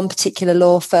one particular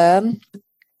law firm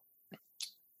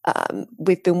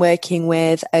we've been working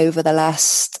with over the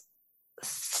last,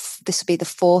 this will be the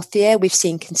 4th year, we've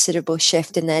seen considerable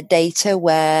shift in their data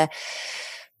where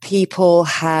people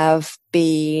have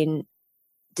been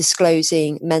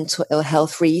disclosing mental ill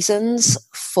health reasons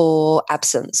for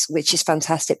absence, which is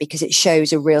fantastic because it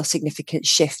shows a real significant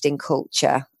shift in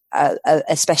culture,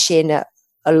 especially in a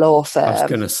law firm. I was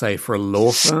going to say, for a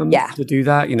law firm to do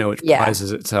that, which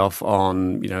prizes itself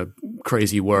on,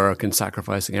 crazy work and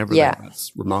sacrificing everything. Yeah.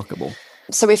 That's remarkable.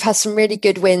 So we've had some really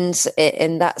good wins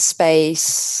in that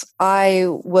space. I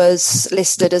was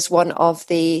listed as one of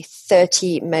the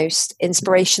 30 most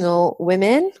inspirational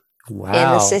women in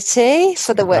the city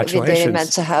for the work we've been doing in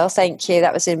mental health. Thank you.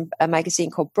 That was in a magazine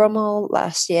called Brummel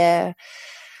last year.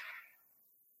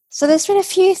 So there's been a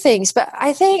few things, but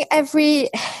I think do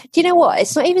you know what?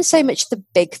 It's not even so much the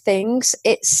big things.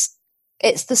 It's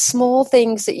the small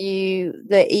things the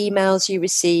emails you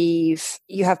receive.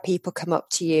 You have people come up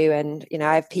to you, and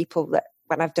I have people that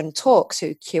when I've done talks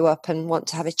who queue up and want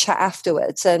to have a chat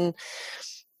afterwards. And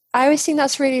I always think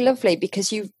that's really lovely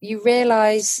because you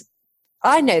realize,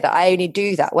 I know that I only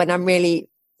do that when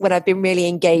I've been really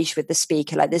engaged with the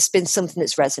speaker, like there's been something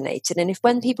that's resonated. And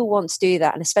when people want to do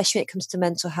that, and especially when it comes to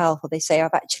mental health, or they say,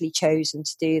 I've actually chosen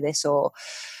to do this, or,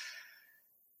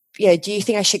 do you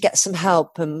think I should get some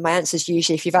help? And my answer is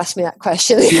usually, if you've asked me that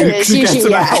question, it's usually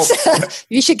yes.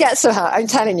 You should get some help. I'm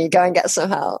telling you, go and get some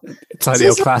help. It's like the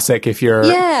old classic, if you're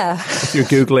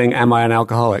Googling, am I an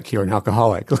alcoholic? You're an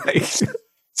alcoholic.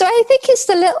 So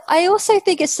I also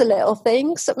think it's the little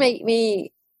things that make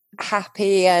me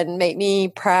happy and make me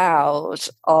proud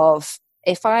of,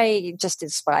 if I just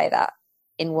inspire that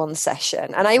in one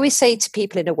session. And I always say to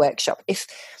people in a workshop, if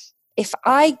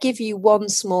I give you one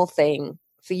small thing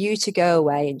for you to go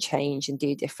away and change and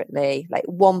do differently, like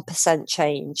 1%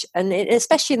 change, and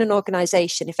especially in an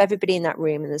organization, if everybody in that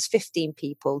room, and there's 15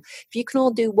 people, if you can all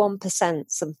do 1%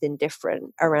 something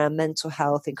different around mental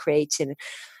health and creating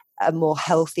a more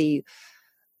healthy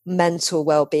mental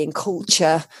well-being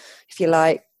culture, if you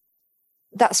like,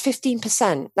 that's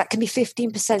 15%. That can be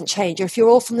 15% change. Or if you're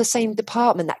all from the same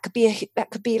department, that could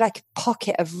be like a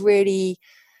pocket of really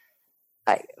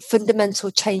fundamental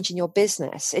change in your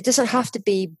business. It doesn't have to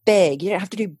be big. You don't have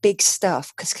to do big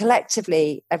stuff, because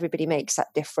collectively everybody makes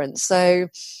that difference. So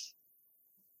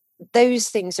those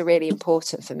things are really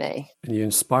important for me. And you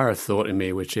inspire a thought in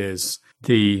me, which is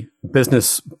the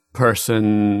business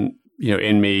person,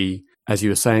 in me, as you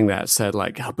were saying that, said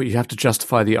like, but you have to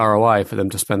justify the ROI for them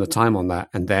to spend the time on that.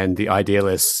 And then the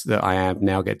idealist that I am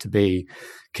now get to be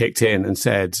kicked in and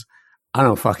said, I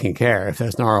don't fucking care if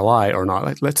there's an ROI or not.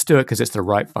 Like, let's do it because it's the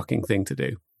right fucking thing to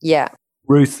do. Yeah.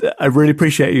 Ruth, I really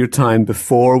appreciate your time.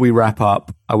 Before we wrap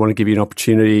up, I want to give you an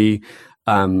opportunity,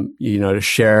 to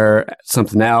share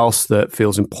something else that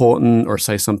feels important, or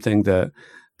say something that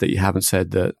you haven't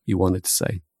said that you wanted to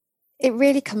say. It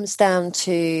really comes down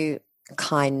to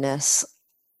kindness,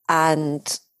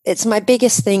 and it's my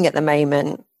biggest thing at the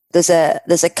moment. There's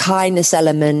a kindness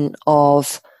element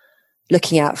of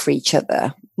looking out for each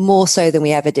other more so than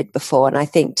we ever did before. And I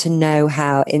think to know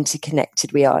how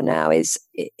interconnected we are now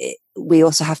we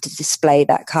also have to display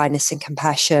that kindness and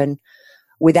compassion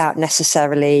without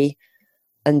necessarily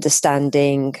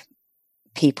understanding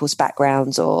people's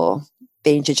backgrounds or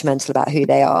being judgmental about who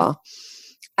they are.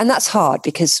 And that's hard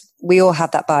because we all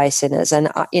have that bias in us. And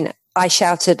I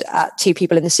shouted at 2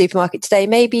 people in the supermarket today.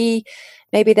 Maybe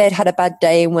they'd had a bad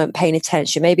day and weren't paying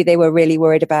attention. Maybe they were really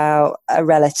worried about a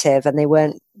relative and they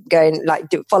weren't going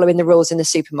following the rules in the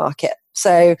supermarket.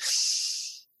 So,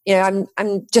 I'm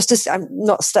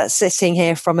not sitting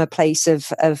here from a place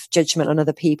of judgment on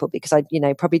other people, because I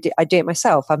do it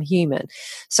myself. I'm human.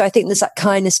 So I think there's that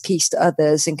kindness piece to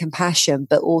others and compassion,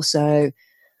 but also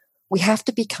we have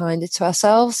to be kinder to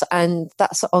ourselves, and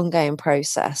that's an ongoing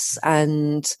process.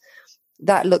 And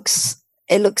it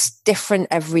looks different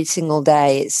every single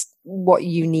day. It's what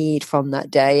you need from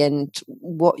that day, and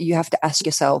what you have to ask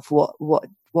yourself,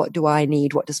 what do I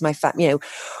need? What does my family,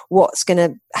 what's going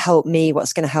to help me?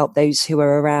 What's going to help those who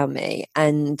are around me?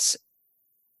 And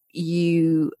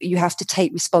you have to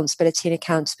take responsibility and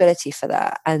accountability for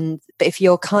that. But if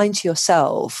you're kind to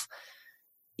yourself,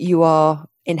 you are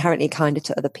inherently kinder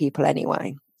to other people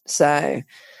anyway. So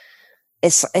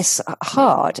it's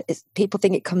hard. People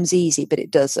think it comes easy, but it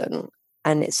doesn't.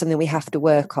 And it's something we have to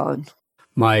work on.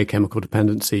 My chemical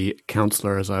dependency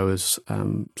counselor, as I was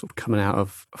sort of coming out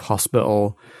of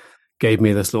hospital, gave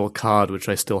me this little card, which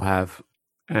I still have,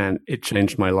 and it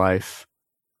changed my life.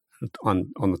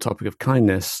 On the topic of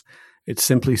kindness, it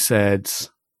simply said,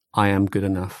 I am good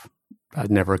enough. That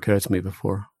had never occurred to me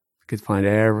before. I could find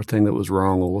everything that was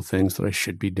wrong, all the things that I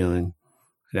should be doing.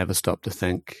 I never stopped to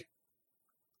think,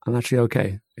 I'm actually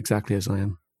okay, exactly as I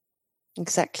am.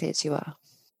 Exactly as you are.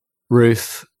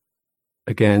 Ruth,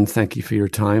 again, thank you for your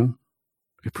time.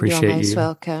 I appreciate you. You're most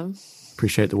welcome.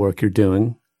 Appreciate the work you're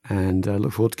doing, and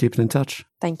look forward to keeping in touch.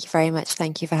 Thank you very much.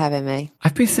 Thank you for having me.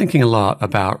 I've been thinking a lot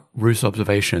about Ruth's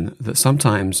observation that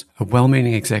sometimes a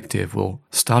well-meaning executive will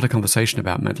start a conversation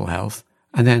about mental health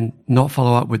and then not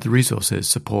follow up with the resources,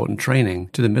 support, and training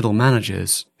to the middle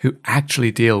managers who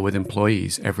actually deal with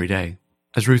employees every day.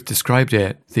 As Ruth described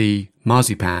it, the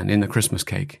marzipan in the Christmas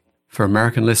cake. For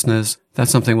American listeners,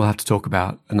 that's something we'll have to talk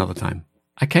about another time.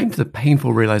 I came to the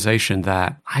painful realization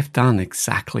that I've done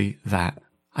exactly that.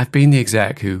 I've been the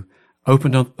exec who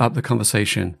opened up the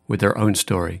conversation with their own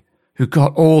story, who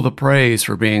got all the praise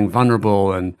for being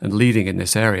vulnerable and leading in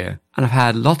this area. And I've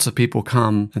had lots of people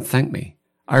come and thank me.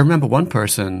 I remember one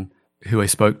person who I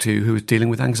spoke to who was dealing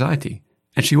with anxiety,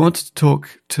 and she wanted to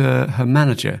talk to her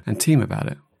manager and team about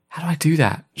it. How do I do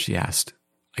that? She asked.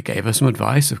 I gave her some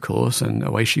advice, of course, and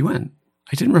away she went.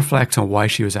 I didn't reflect on why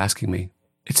she was asking me.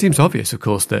 It seems obvious, of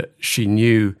course, that she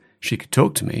knew she could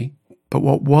talk to me, but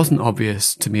what wasn't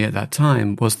obvious to me at that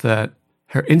time was that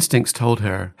her instincts told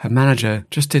her her manager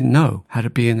just didn't know how to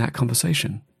be in that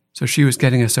conversation. So she was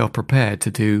getting herself prepared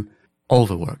to do all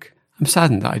the work. I'm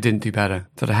saddened that I didn't do better,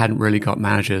 that I hadn't really got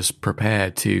managers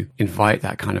prepared to invite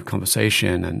that kind of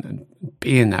conversation and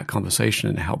be in that conversation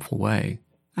in a helpful way.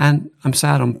 And I'm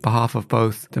sad on behalf of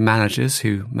both the managers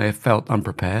who may have felt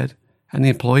unprepared and the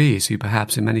employees who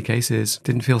perhaps in many cases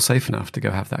didn't feel safe enough to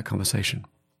go have that conversation.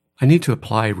 I need to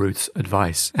apply Ruth's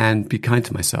advice and be kind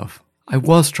to myself. I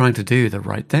was trying to do the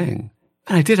right thing,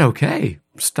 and I did okay.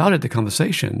 Started the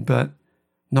conversation, but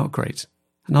not great.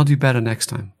 And I'll do better next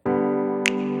time.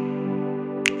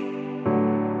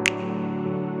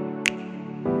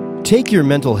 Take your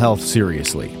mental health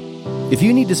seriously. If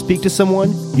you need to speak to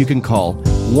someone, you can call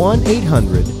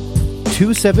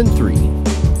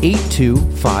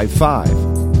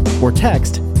 1-800-273-8255 or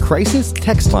text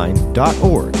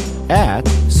crisistextline.org at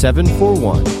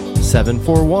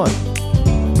 741-741.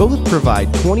 Both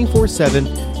provide 24/7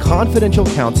 confidential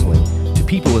counseling to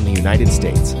people in the United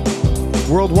States.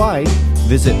 Worldwide,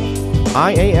 visit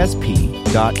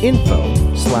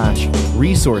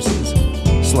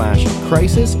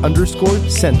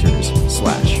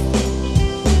iasp.info/resources/crisis_centers/.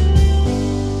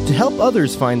 To help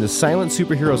others find the Silent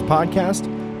Superheroes podcast,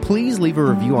 please leave a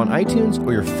review on iTunes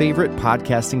or your favorite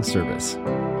podcasting service.